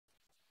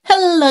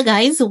Hello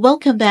guys,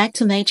 welcome back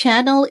to my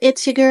channel.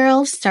 It's your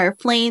girl,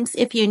 Starflames.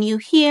 If you're new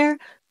here,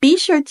 be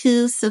sure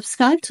to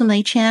subscribe to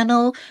my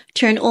channel,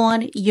 turn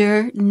on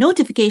your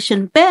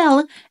notification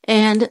bell,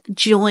 and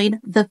join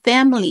the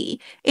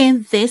family.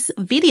 In this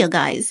video,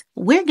 guys,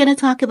 we're going to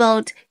talk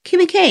about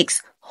Kimmy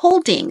Cakes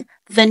holding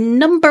the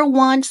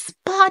 #1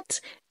 spot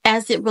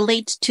as it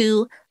relates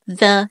to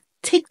the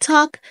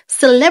TikTok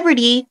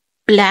celebrity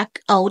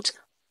blackout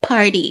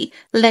party.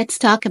 Let's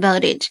talk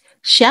about it,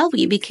 shall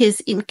we? Because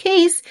in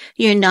case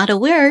you're not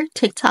aware,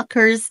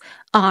 TikTokers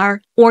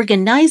are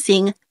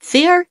organizing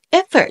their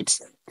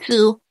efforts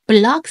to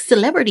block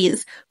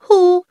celebrities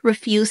who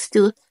refuse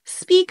to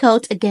speak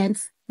out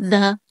against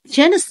the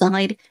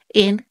genocide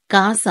in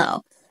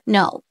Gaza.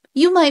 Now,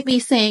 you might be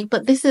saying,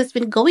 but this has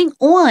been going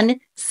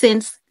on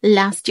since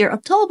last year,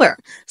 October.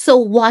 So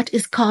what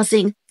is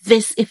causing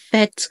this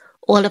effect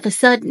all of a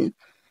sudden?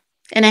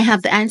 And I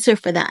have the answer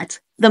for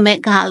that, the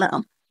Met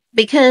Gala.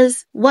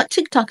 Because what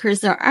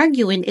TikTokers are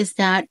arguing is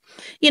that,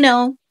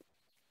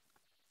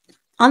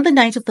 on the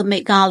night of the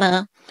Met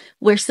Gala,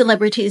 where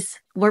celebrities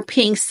were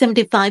paying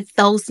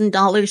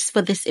 $75,000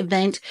 for this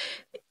event,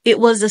 it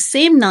was the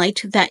same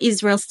night that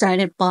Israel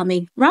started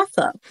bombing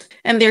Rafah.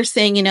 And they're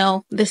saying,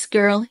 this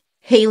girl,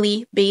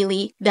 Hailey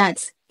Bailey,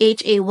 that's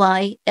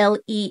HAYLEE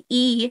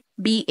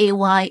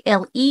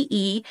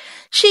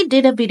she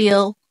did a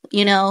video,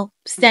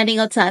 standing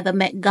outside the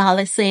Met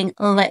Gala saying,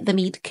 "Let them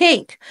eat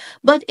cake."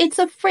 But it's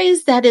a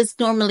phrase that is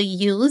normally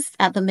used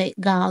at the Met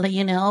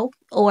Gala,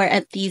 or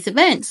at these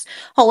events.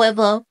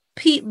 However,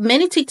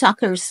 many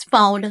TikTokers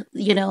found,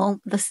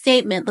 the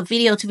statement, the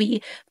video to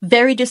be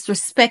very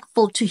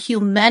disrespectful to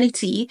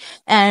humanity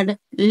and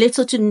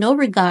little to no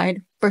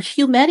regard for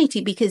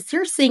humanity, because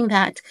they're saying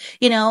that,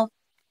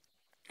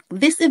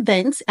 this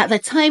event, at the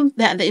time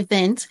that the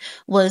event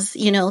was,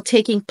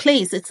 taking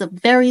place, it's the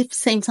very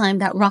same time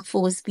that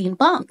Rafah was being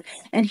bombed.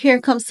 And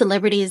here comes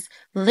celebrities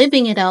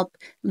living it up,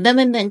 them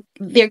and then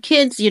their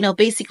kids,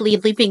 basically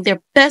living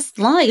their best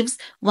lives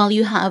while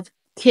you have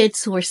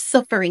kids who are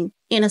suffering,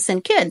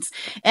 innocent kids.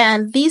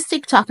 And these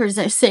TikTokers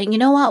are saying, you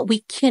know what, we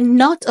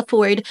cannot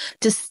afford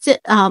to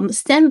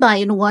stand by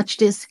and watch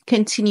this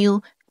continue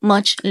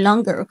much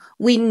longer.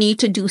 We need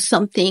to do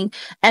something,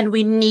 and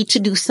we need to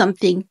do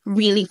something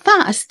really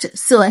fast.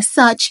 So as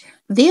such,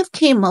 they've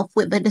came up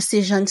with the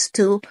decisions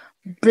to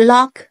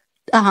block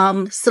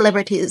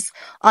celebrities,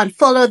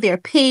 unfollow their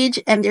page,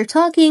 and they're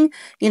talking,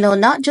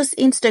 not just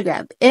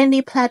Instagram,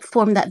 any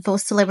platform that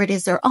those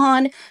celebrities are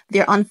on,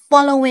 they're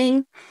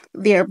unfollowing,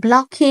 they're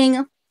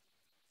blocking.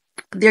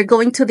 They're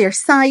going to their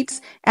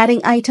sites,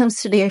 adding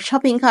items to their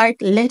shopping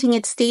cart, letting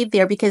it stay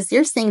there, because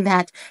they're saying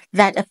that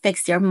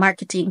affects their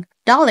marketing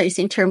dollars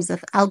in terms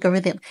of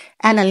algorithm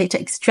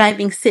analytics,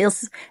 driving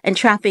sales and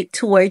traffic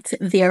towards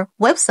their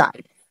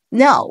website.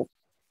 Now,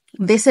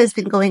 this has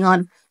been going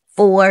on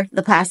for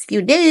the past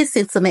few days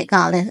since the Met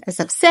Gala, as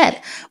I've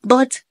said.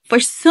 But for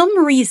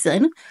some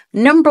reason,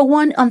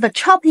 #1 on the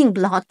chopping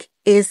block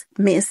is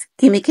Miss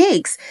Kimmy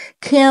Cakes.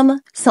 Kim,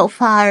 so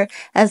far,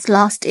 has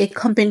lost a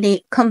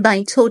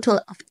combined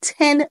total of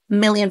 10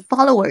 million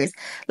followers.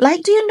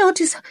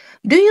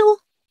 Do you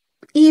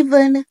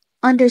even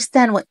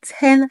understand what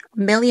 10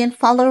 million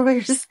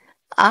followers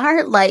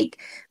are?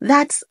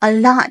 That's a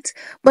lot.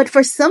 But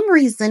for some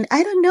reason,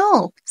 I don't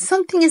know,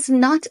 something is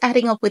not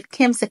adding up with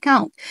Kim's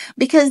account,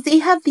 because they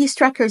have these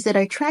trackers that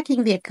are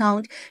tracking the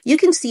account. You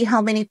can see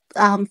how many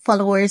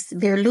followers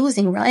they're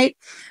losing, right?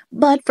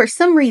 But for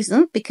some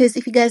reason, because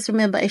if you guys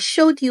remember, I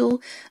showed you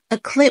a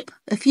clip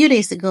a few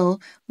days ago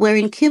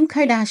wherein Kim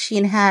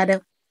Kardashian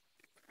had,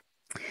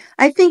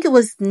 I think it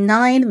was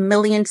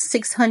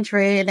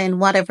 9,600,000 and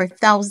whatever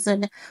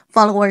thousand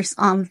followers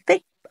on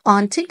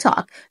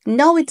TikTok.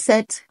 Now it's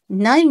at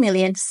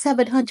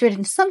 9,700,000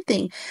 and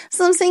something.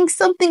 So I'm saying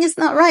something is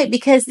not right,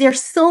 because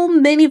there's so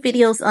many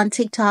videos on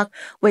TikTok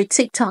where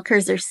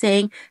TikTokers are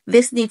saying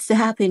this needs to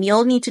happen.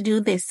 Y'all need to do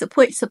this.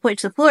 Support, support,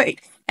 support.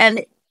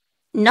 And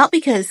not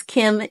because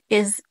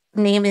Kim's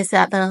name is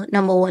at the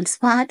 #1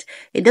 spot,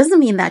 it doesn't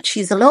mean that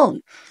she's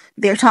alone.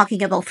 They're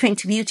talking about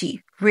Fenty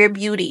Beauty, Rare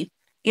Beauty,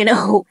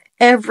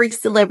 every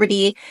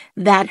celebrity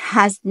that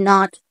has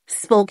not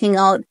spoken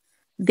out.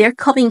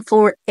 They're coming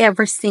for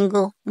every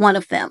single one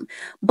of them.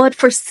 But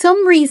for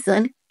some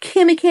reason,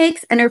 Kimmy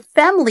Cakes and her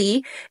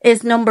family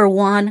is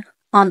 #1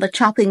 on the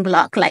chopping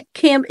block. Like,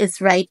 Kim is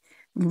right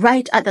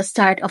at the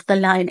start of the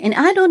line. And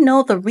I don't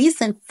know the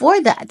reason for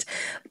that.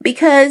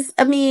 Because,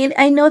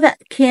 I know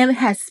that Kim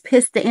has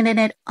pissed the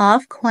internet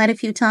off quite a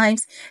few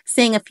times,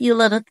 saying a few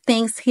little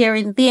things here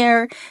and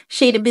there,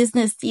 shady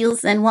business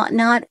deals and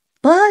whatnot.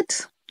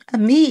 But,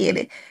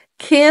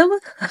 Kim,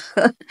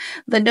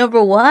 the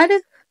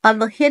 #1 on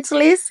the hits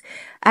list,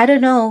 I don't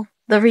know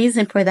the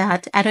reason for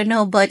that. I don't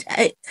know, but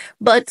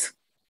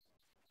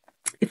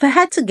if I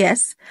had to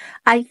guess,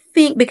 I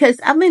think,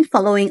 because I've been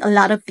following a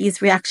lot of these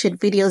reaction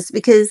videos,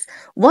 because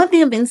what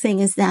they've been saying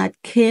is that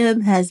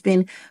Kim has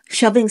been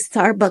shoving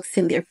Starbucks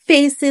in their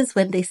faces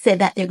when they said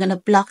that they're going to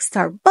block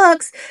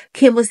Starbucks.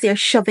 Kim was there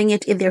shoving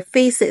it in their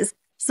faces.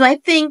 So I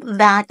think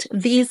that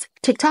these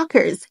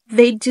TikTokers,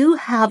 they do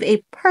have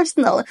a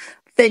personal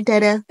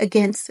vendetta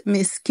against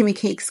Miss Kimmy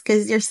Cakes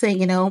because they're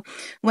saying,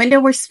 when they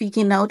were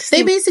speaking out,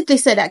 they basically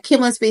said that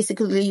Kim was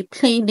basically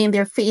playing in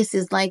their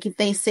faces. Like if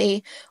they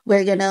say,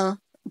 we're gonna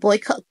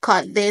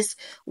boycott this,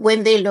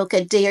 when they look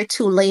a day or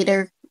two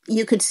later,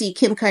 you could see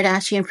Kim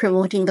Kardashian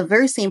promoting the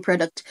very same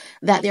product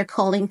that they're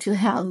calling to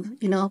have,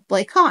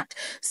 boycott.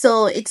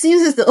 So it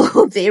seems as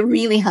though they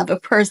really have a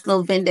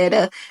personal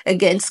vendetta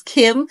against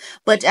Kim.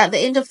 But at the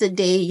end of the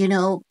day,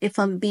 if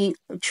I'm being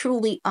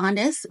truly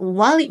honest,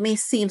 while it may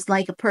seem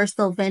like a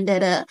personal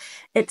vendetta,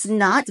 it's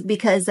not,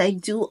 because I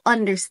do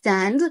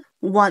understand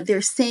what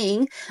they're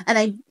saying, and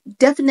I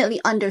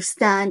definitely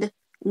understand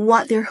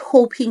what they're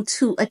hoping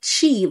to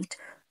achieve,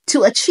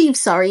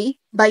 sorry,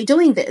 by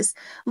doing this.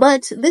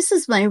 But this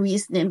is my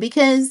reasoning,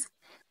 because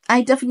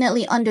I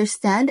definitely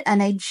understand,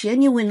 and I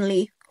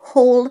genuinely,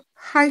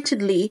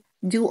 wholeheartedly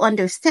do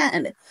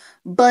understand.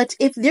 But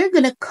if they're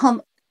going to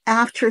come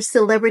after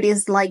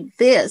celebrities like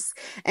this,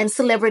 and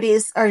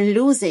celebrities are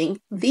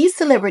losing, these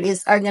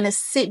celebrities are going to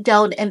sit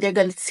down and they're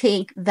going to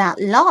take that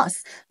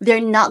loss.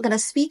 They're not going to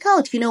speak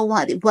out. You know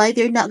what? Why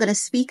they're not going to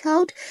speak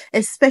out?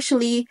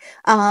 Especially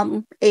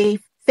a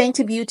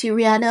Fenty Beauty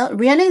Rihanna.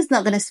 Rihanna is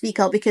not going to speak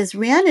out because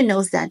Rihanna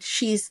knows that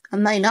she's a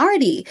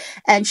minority,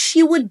 and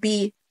she would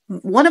be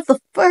one of the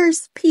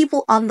first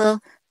people on the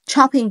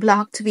chopping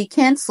block to be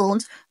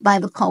cancelled by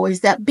the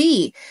powers that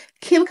be.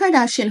 Kim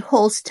Kardashian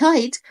holds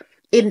tight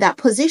in that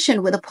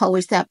position with the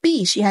powers that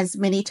be. She has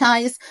many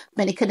ties,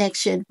 many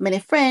connections, many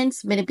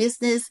friends, many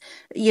business,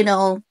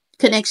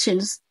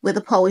 connections with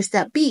the powers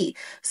that be.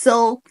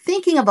 So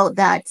thinking about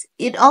that,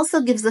 it also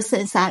gives the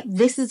sense that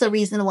this is the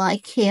reason why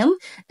Kim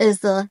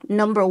is the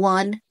number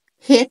one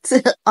hit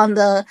on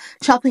the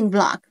chopping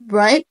block,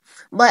 right?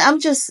 But I'm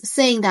just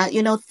saying that,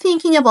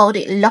 thinking about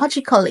it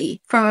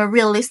logically from a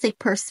realistic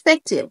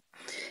perspective,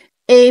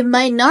 a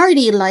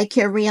minority like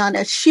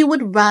Rihanna, she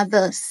would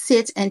rather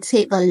sit and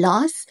take the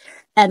loss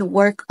and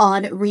work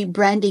on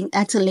rebranding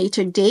at a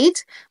later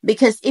date.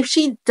 Because if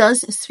she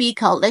does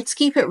speak out, let's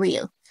keep it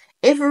real.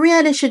 If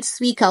Rihanna should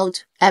speak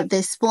out at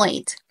this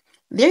point,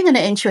 they're going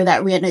to ensure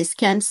that Rihanna is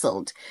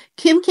cancelled.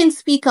 Kim can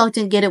speak out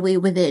and get away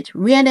with it.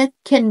 Rihanna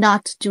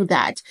cannot do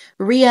that.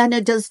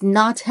 Rihanna does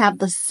not have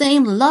the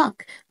same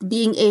luck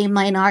being a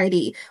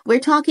minority. We're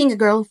talking a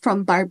girl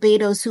from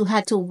Barbados who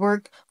had to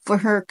work for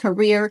her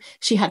career.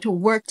 She had to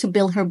work to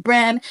build her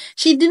brand.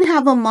 She didn't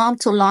have a mom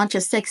to launch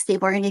a sex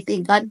tape or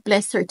anything. God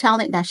bless her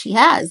talent that she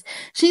has.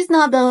 She's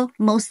not the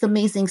most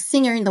amazing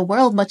singer in the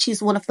world, but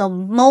she's one of the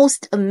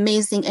most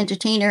amazing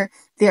entertainer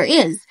there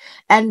is.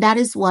 And that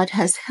is what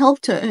has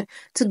helped her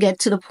to get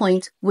to the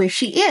point where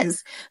she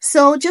is.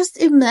 So just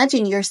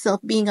imagine yourself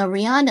being a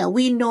Rihanna.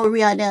 We know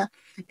Rihanna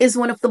is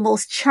one of the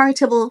most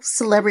charitable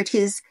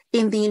celebrities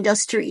in the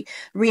industry.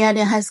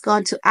 Rihanna has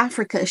gone to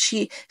Africa.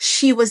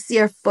 She was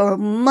there for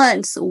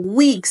months,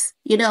 weeks,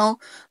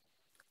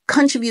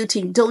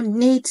 contributing,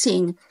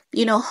 donating,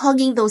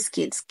 hugging those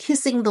kids,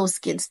 kissing those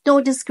kids, no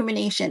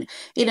discrimination,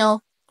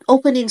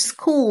 opening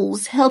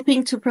schools,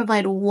 helping to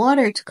provide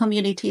water to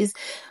communities,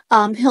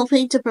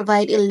 helping to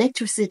provide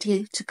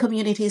electricity to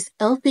communities,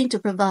 helping to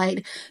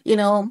provide,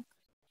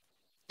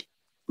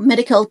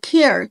 medical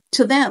care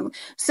to them.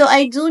 So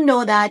I do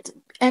know that,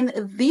 and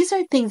these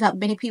are things that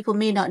many people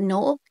may not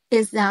know,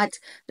 is that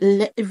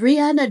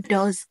Rihanna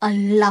does a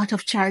lot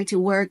of charity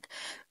work.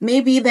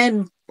 Maybe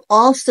then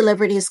all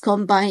celebrities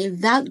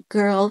combined, that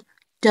girl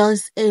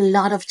does a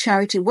lot of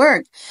charity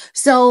work.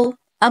 So,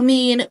 I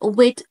mean,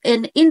 with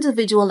an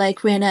individual like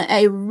Rihanna,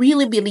 I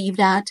really believe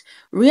that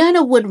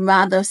Rihanna would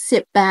rather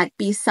sit back,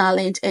 be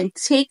silent, and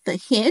take the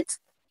hit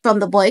from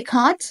the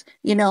boycott,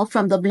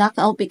 from the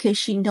blackout, because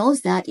she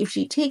knows that if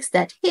she takes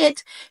that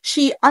hit,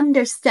 she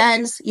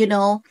understands,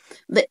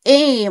 the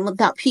aim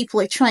that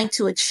people are trying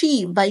to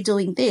achieve by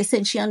doing this.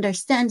 And she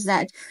understands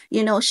that,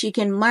 she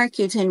can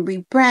market and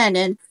rebrand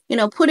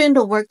and, put in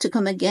the work to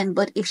come again.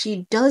 But if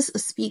she does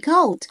speak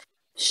out,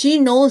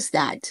 she knows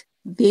that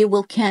they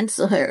will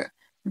cancel her.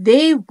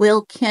 They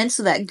will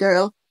cancel that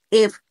girl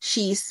if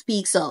she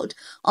speaks out.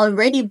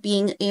 Already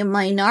being a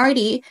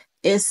minority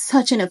is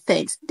such an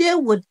offense. They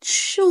would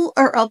chew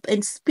her up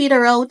and spit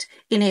her out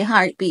in a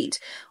heartbeat.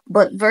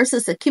 But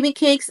versus the Kimmy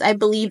Cakes, I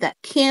believe that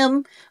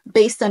Kim,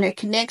 based on her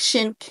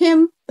connection,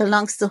 Kim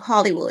belongs to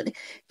Hollywood.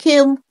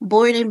 Kim,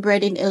 born and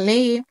bred in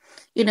LA,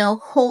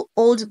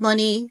 old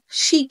money,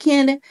 she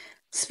can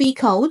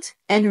speak out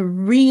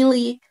and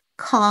really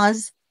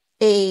cause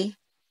a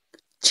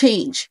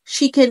change.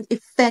 She can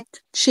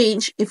effect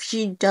change if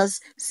she does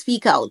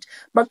speak out.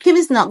 But Kim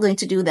is not going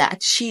to do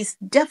that. She's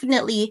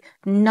definitely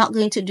not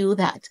going to do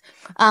that.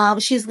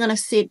 She's going to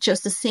sit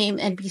just the same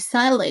and be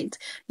silent.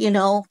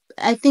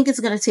 I think it's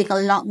going to take a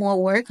lot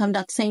more work. I'm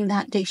not saying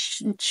that they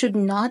should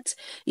not,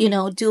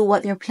 do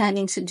what they're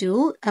planning to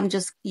do. I'm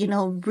just,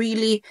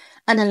 really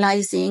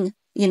analyzing,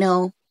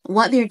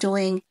 what they're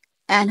doing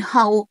and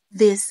how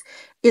this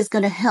is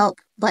going to help.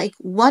 Like,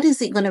 what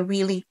is it going to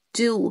really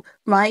do,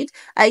 right?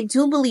 I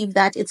do believe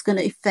that it's going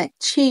to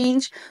affect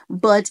change,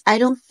 but I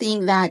don't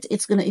think that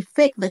it's going to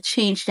affect the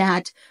change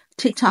that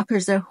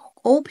TikTokers are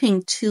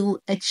hoping to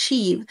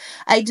achieve.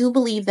 I do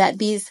believe that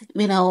these,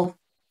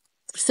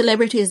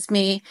 celebrities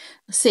may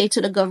say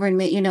to the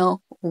government,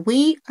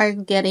 we are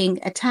getting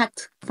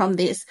attacked from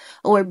this,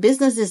 our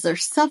businesses are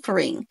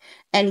suffering,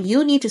 and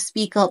you need to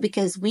speak up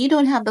because we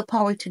don't have the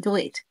power to do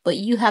it, but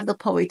you have the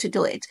power to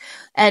do it.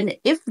 And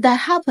if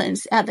that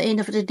happens, at the end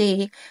of the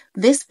day,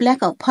 this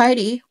blackout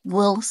party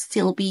will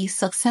still be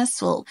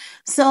successful.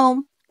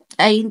 So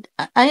I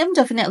I am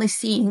definitely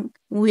seeing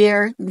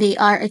where they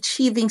are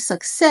achieving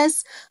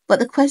success, but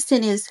the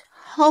question is,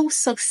 how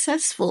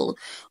successful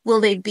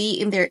will they be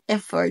in their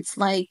efforts?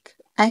 Like,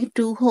 I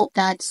do hope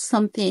that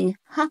something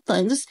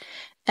happens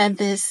and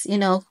this,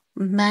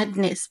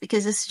 madness,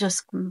 because it's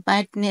just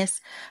madness,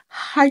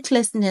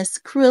 heartlessness,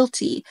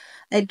 cruelty.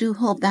 I do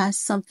hope that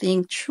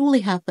something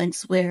truly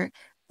happens where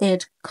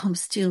it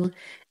comes to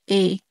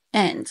a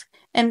end.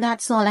 And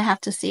that's all I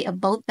have to say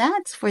about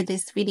that for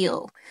this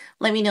video.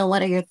 Let me know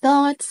what are your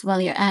thoughts.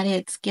 While you're at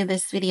it, give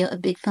this video a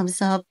big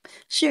thumbs up.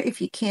 Share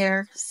if you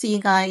care. See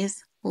you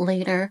guys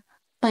later.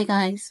 Bye,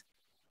 guys.